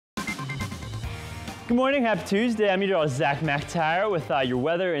Good morning, happy Tuesday. I'm meteorologist Zach McIntyre with your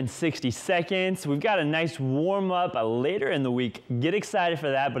weather in 60 seconds. We've got a nice warm up later in the week. Get excited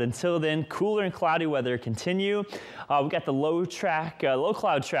for that, but until then, cooler and cloudy weather continue. We've got the low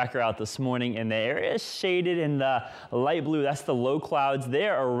cloud tracker out this morning, and the area is shaded in the light blue. That's the low clouds. They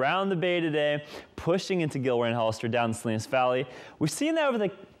are around the bay today, pushing into Gilroy and Hollister down the Salinas Valley. We've seen that over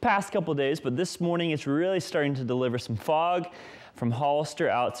the past couple days, but this morning it's really starting to deliver some fog. From Hollister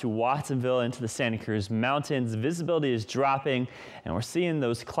out to Watsonville into the Santa Cruz Mountains, visibility is dropping, and we're seeing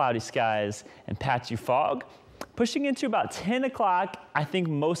those cloudy skies and patchy fog. Pushing into about 10 o'clock, I think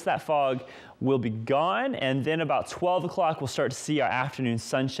most of that fog will be gone, and then about 12 o'clock we'll start to see our afternoon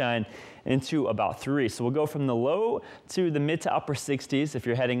sunshine into about 3. So we'll go from the low to the mid to upper 60s if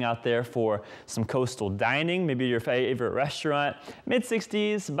you're heading out there for some coastal dining, maybe your favorite restaurant. Mid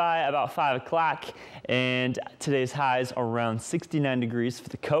 60s by about 5 o'clock, and today's highs are around 69 degrees for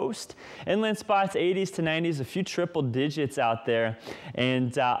the coast. Inland spots 80s to 90s, a few triple digits out there,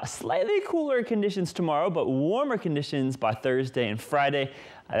 and slightly cooler conditions tomorrow, but warmer conditions by Thursday and Friday.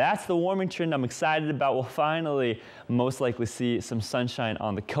 That's the warming trend I'm excited about. We'll finally most likely see some sunshine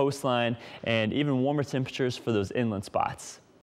on the coastline and even warmer temperatures for those inland spots.